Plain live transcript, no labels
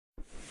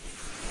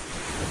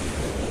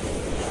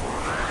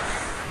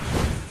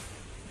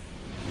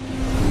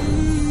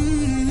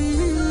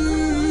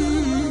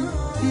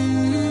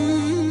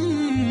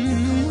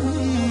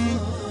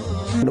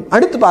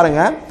அடுத்து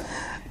பாருங்க,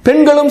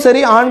 பெண்களும்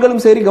சரி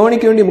ஆண்களும் சரி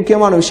கவனிக்க வேண்டிய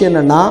முக்கியமான விஷயம்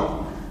என்னன்னா,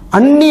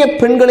 அந்நிய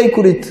பெண்களை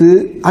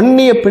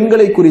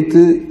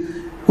குறித்து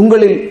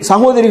உங்களில்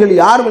சகோதரிகள்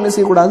யாரும் என்ன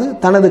செய்யக்கூடாது,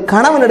 தனது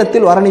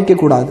கணவனிடத்தில் வர்ணிக்க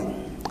கூடாது.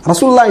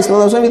 ரசூலுல்லாஹி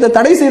ஸல்லல்லாஹு அலைஹி வஸல்லம் இதை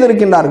தடை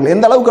செய்திருக்கின்றார்கள்.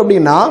 எந்த அளவுக்கு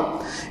அப்படின்னா,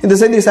 இந்த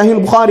செய்தி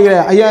சஹீஹ் புகாரியில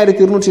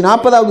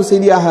 5240வது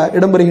செய்தியாக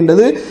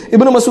இடம்பெறுகின்றது.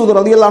 இப்னு மஸ்ஊத்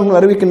ரலியல்லாஹு அன்ஹு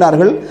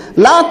அறிவிக்கின்றார்கள்,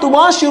 லா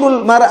துபாஷிருல்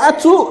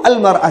மர்அத்து அல்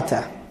மர்அத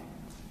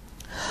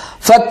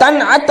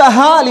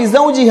ஃபதன்அதஹா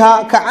லிஸௌஜிஹா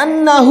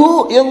கஅன்னஹு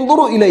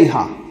யன்துரு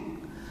இலைஹா.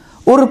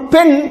 ஒரு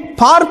பெண்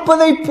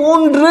பார்ப்பதை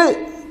போன்று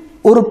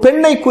ஒரு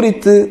பெண்ணை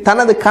குறித்து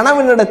தனது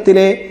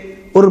கணவனிடத்திலே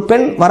ஒரு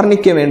பெண்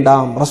வர்ணிக்க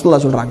வேண்டாம்.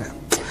 ரசூலுல்லாஹ் சொல்றாங்க,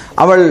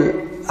 அவள்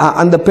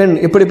அந்த பெண்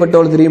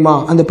எப்படிப்பட்டவள் தெரியுமா,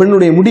 அந்த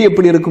பெண்ணுடைய முடி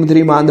எப்படி இருக்கும்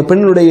தெரியுமா, அந்த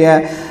பெண்ணுடைய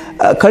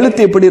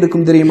கழுத்து எப்படி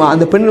இருக்கும் தெரியுமா,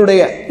 அந்த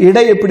பெண்ணுடைய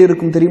இடை எப்படி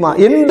இருக்கும் தெரியுமா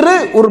என்று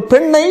ஒரு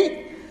பெண்ணை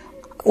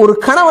ஒரு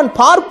கணவன்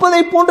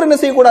பார்ப்பதை போன்று என்ன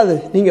செய்யக்கூடாது,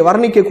 நீங்க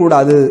வர்ணிக்க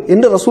கூடாது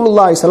என்று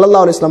ரசூலுல்லாஹி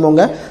ஸல்லல்லாஹு அலைஹி வஸல்லம்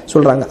அவங்க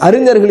சொல்றாங்க.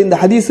 அறிஞர்கள் இந்த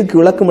ஹதீஸுக்கு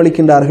விளக்கம்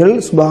அளிக்கின்றார்கள்.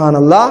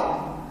 சுப்ஹானல்லாஹ்,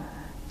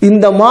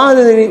 இந்த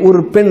மாதிரி ஒரு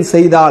பெண்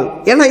செய்தால்,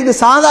 ஏன்னா இது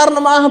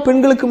சாதாரணமாக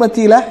பெண்களுக்கு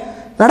மத்தியில்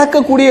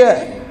நடக்கக்கூடிய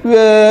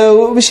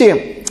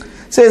விஷயம்.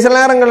 சில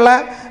நேரங்களில்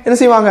என்ன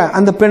செய்வாங்க,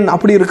 அந்த பெண்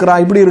அப்படி இருக்கிறா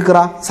இப்படி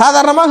இருக்கிறா,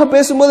 சாதாரணமாக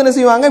பேசும்போது என்ன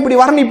செய்வாங்க, இப்படி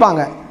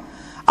வர்ணிப்பாங்க.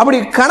 அப்படி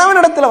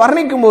கணவனிடத்தில்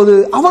வர்ணிக்கும் போது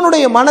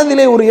அவனுடைய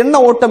மனதிலே ஒரு எண்ண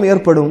ஓட்டம்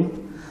ஏற்படும்.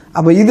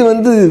 அப்ப இது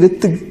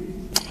வெத்து,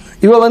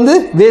 இவ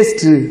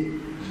வேஸ்ட்,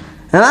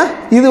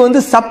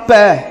 இது சப்ப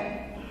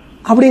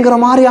அப்படிங்கிற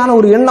மாதிரியான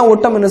ஒரு எண்ண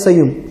ஓட்டம் என்ன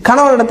செய்யும்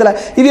கணவனிடத்தில்.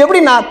 இது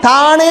எப்படின்னா,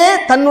 தானே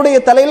தன்னுடைய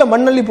தலையில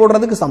மண்ணள்ளி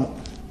போடுறதுக்கு சமம்,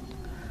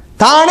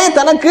 தானே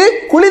தனக்கு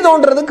குழி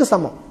தோன்றதுக்கு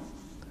சமம்.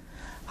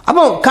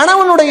 அப்போ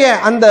கணவனுடைய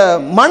அந்த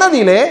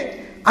மனதிலே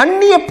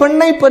அந்நிய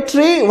பெண்ணை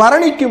பற்றி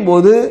வர்ணிக்கும்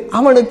போது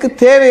அவனுக்கு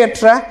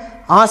தேவையற்ற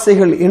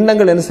ஆசைகள்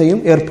எண்ணங்கள் என்ன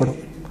செய்யும் ஏற்படும்.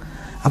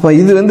 அப்ப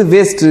இது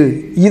வேஸ்ட்,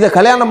 இதை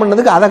கல்யாணம்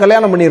பண்ணதுக்கு அதை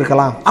கல்யாணம்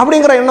பண்ணியிருக்கலாம்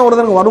அப்படிங்கிற எண்ணம்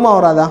ஒருத்தருக்கு வருமா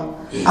வராதா?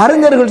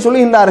 அறிஞர்கள்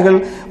சொல்லுகின்றார்கள்,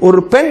 ஒரு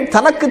பெண்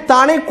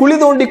தனக்குத்தானே குழி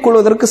தோண்டிக்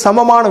கொள்வதற்கு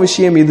சமமான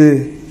விஷயம்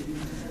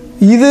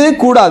இது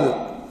கூடாது.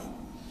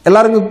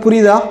 எல்லாருக்கும்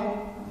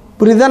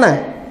புரியுதானே?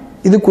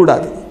 இது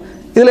கூடாது.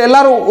 இதுல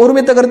எல்லாரும்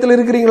ஒருமித்த கருத்தில்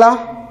இருக்கிறீங்களா?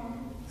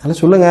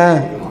 சொல்லுங்க,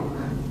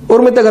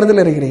 ஒருமித்த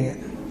கருத்தில் இருக்கிறீங்க.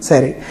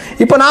 சரி,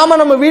 இப்ப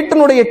நம்ம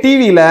வீட்டினுடைய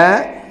டிவியில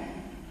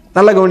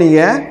நல்ல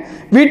கவனிங்க,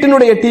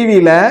 வீட்டினுடைய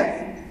டிவியில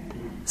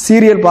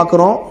சீரியல்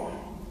பார்க்குறோம்,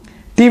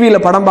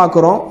 டிவியில் படம்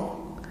பார்க்குறோம்,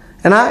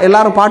 ஏன்னா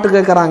எல்லாரும் பாட்டு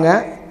கேட்குறாங்க.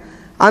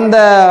 அந்த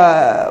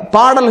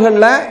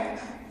பாடல்களில்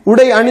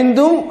உடை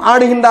அணிந்தும்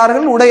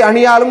ஆடுகின்றார்கள், உடை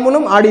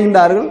அணியாலும்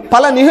ஆடுகின்றார்கள்.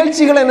 பல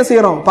நிகழ்ச்சிகளை என்ன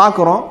செய்கிறோம்,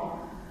 பார்க்குறோம்.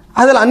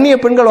 அதில் அந்நிய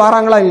பெண்கள்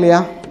வராங்களா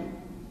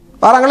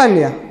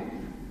இல்லையா?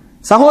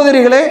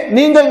 சகோதரிகளே,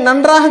 நீங்கள்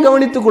நன்றாக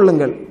கவனித்துக்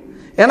கொள்ளுங்கள்.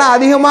 ஏன்னா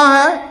அதிகமாக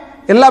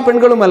எல்லா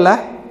பெண்களும் அல்ல,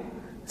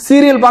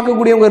 சீரியல்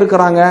பார்க்கக்கூடியவங்க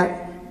இருக்கிறாங்க.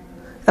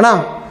 ஏன்னா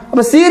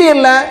அப்போ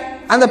சீரியலில்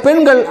அந்த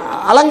பெண்கள்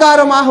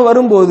அலங்காரமாக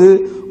வரும்போது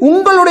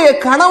உங்களுடைய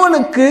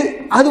கணவனுக்கு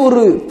அது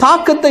ஒரு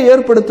தாக்கத்தை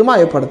ஏற்படுத்துமா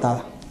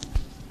ஏற்படுத்தாதா?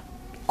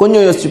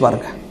 கொஞ்சம் யோசிச்சு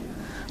பாருங்க.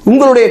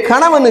 உங்களுடைய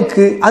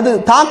கணவனுக்கு அது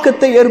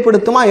தாக்கத்தை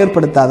ஏற்படுத்துமா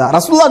ஏற்படுத்தாதா?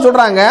 ரசூலுல்லாஹ்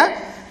சொல்றாங்க,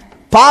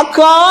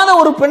 பார்க்காத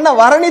ஒரு பெண்ணை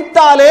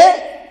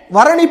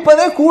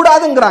வர்ணிப்பதே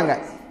கூடாதுங்கிறாங்க.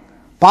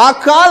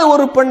 பார்க்காத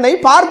ஒரு பெண்ணை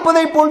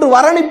பார்ப்பதை போன்று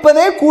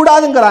வர்ணிப்பதே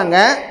கூடாதுங்கிறாங்க.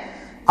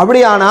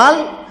 அப்படியானால்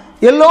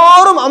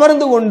எல்லோரும்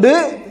அமர்ந்து கொண்டு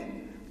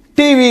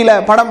டிவியில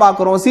படம்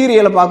பார்க்கிறோம்,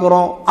 சீரியலை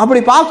பார்க்கிறோம்.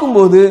 அப்படி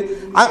பார்க்கும்போது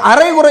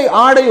அரைகுறை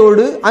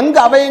ஆடையோடு அங்கு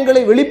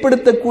அவயங்களை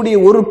வெளிப்படுத்தக்கூடிய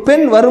ஒரு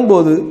பெண்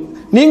வரும்போது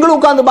நீங்களும்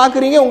உட்கார்ந்து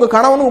பார்க்குறீங்க, உங்க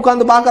கணவனும்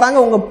உட்கார்ந்து பார்க்குறாங்க,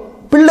 உங்க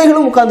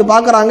பிள்ளைகளும் உட்கார்ந்து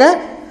பார்க்குறாங்க.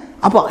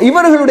 அப்போ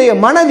இவர்களுடைய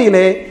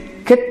மனதிலே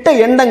கெட்ட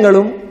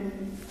எண்ணங்களும்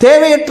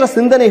தேவையற்ற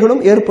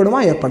சிந்தனைகளும் ஏற்படுமா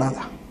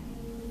ஏற்படாதா?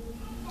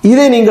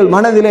 இதை நீங்கள்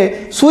மனதிலே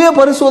சுய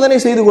பரிசோதனை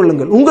செய்து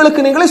கொள்ளுங்கள். உங்களுக்கு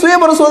நீங்களே சுய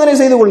பரிசோதனை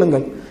செய்து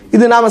கொள்ளுங்கள்.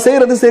 இது நாம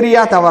செய்யறது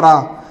சரியா தவறா?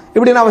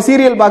 இப்படி நாம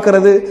சீரியல்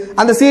பார்க்கறது,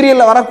 அந்த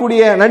சீரியல்ல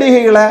வரக்கூடிய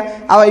நடிகைகளை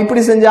அவ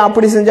இப்படி செஞ்சா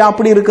அப்படி செஞ்சா,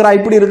 அப்படி இருக்கிறா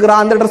இப்படி இருக்கிறா,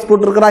 அந்த ட்ரெஸ்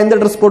போட்டிருக்கிறா இந்த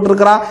ட்ரெஸ்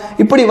போட்டிருக்கிறா,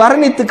 இப்படி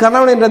வர்ணித்து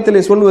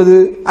கணவனிடத்திலே சொல்வது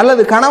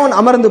அல்லது கணவன்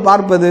அமர்ந்து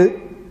பார்ப்பது,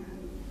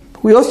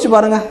 யோசிச்சு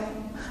பாருங்க.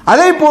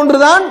 அதே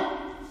போன்றுதான்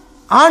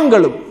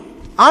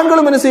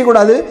ஆண்களும் என்ன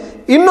செய்யக்கூடாது,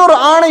 இன்னொரு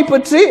ஆணை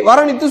பற்றி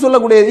வர்ணித்து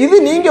சொல்லக்கூடியது. இது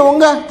நீங்க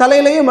உங்க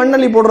தலையிலேயே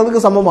மண்ணள்ளி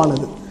போடுறதுக்கு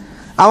சமமானது.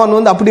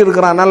 அவன் அப்படி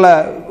இருக்கிறான், நல்ல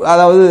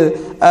அதாவது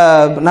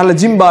நல்ல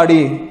ஜிம்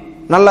பாடி,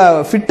 நல்ல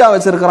ஃபிட்டா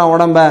வச்சிருக்கிறான்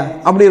உடம்ப,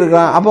 அப்படி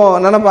இருக்கிறான். அப்போ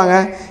நினைப்பாங்க,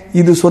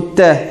 இது சொத்த,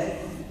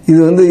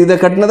 இது இதை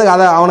கட்டினதுக்கு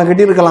அதை அவனை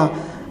கட்டியிருக்கலாம்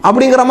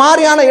அப்படிங்கிற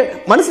மாதிரியான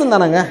மனுஷன்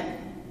தானங்க,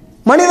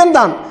 மனிதன்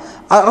தான்.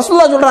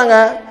 ரசூலுல்லாஹ் சொல்றாங்க,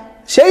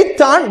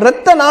 ஷைத்தான்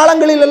இரத்த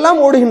நாளங்களில் எல்லாம்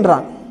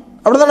ஓடுகின்றான்.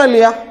 அப்படிதானே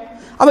இல்லையா?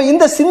 அப்ப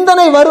இந்த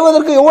சிந்தனை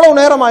வருவதற்கு எவ்வளவு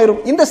நேரம் ஆயிரும்?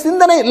 இந்த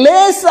சிந்தனை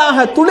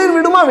லேசாக துளிர்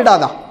விடுமா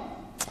விடாதா?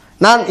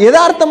 நான்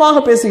யதார்த்தமாக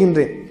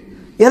பேசுகின்றேன்.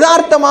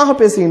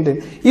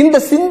 இந்த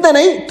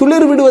சிந்தனை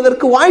துளிர்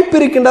விடுவதற்கு வாய்ப்பு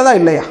இருக்கின்றதா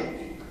இல்லையா?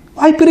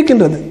 வாய்ப்பு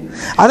இருக்கின்றது.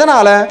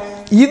 அதனால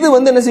இது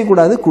என்ன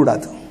செய்யக்கூடாது,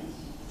 கூடாது.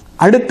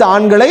 அடுத்த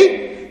ஆண்களை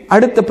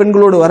அடுத்த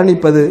பெண்களோடு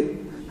வர்ணிப்பது,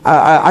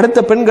 அடுத்த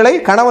பெண்களை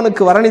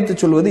கணவனுக்கு வர்ணித்து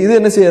சொல்வது, இது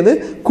என்ன செய்யாது,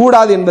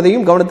 கூடாது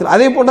என்பதையும் கவனத்தில்.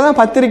 அதே போன்றதான்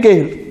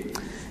பத்திரிகைகள்.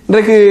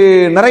 இன்றைக்கு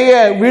நிறைய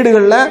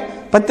வீடுகளில்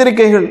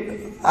பத்திரிகைகள்,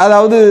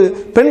 அதாவது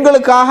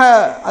பெண்களுக்காக,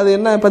 அது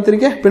என்ன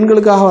பத்திரிகை,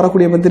 பெண்களுக்காக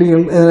வரக்கூடிய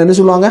பத்திரிகைகள் என்ன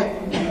சொல்லுவாங்க,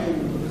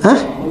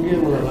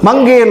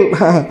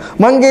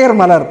 மங்கையர்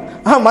மலர்.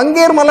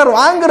 மங்கையர் மலர்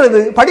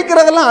வாங்குறது,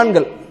 படிக்கிறதெல்லாம்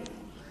ஆண்கள்,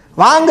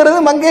 வாங்குறது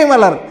மங்கையர்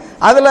மலர்.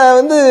 அதுல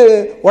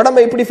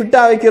உடம்பை எப்படி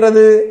ஃபிட்டா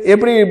வைக்கிறது,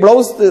 எப்படி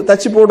பிளவுஸ்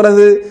தச்சு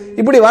போடுறது,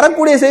 இப்படி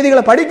வரக்கூடிய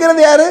செய்திகளை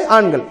படிக்கிறது யாரு,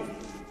 ஆண்கள்.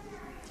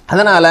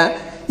 அதனால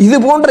இது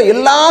போன்ற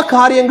எல்லா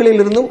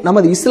காரியங்களிலிருந்தும்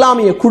நமது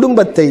இஸ்லாமிய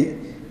குடும்பத்தை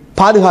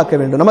பாதுகாக்க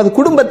வேண்டும், நமது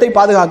குடும்பத்தை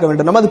பாதுகாக்க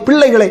வேண்டும், நமது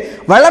பிள்ளைகளை,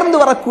 வளர்ந்து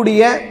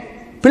வரக்கூடிய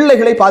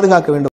பிள்ளைகளை பாதுகாக்க வேண்டும்.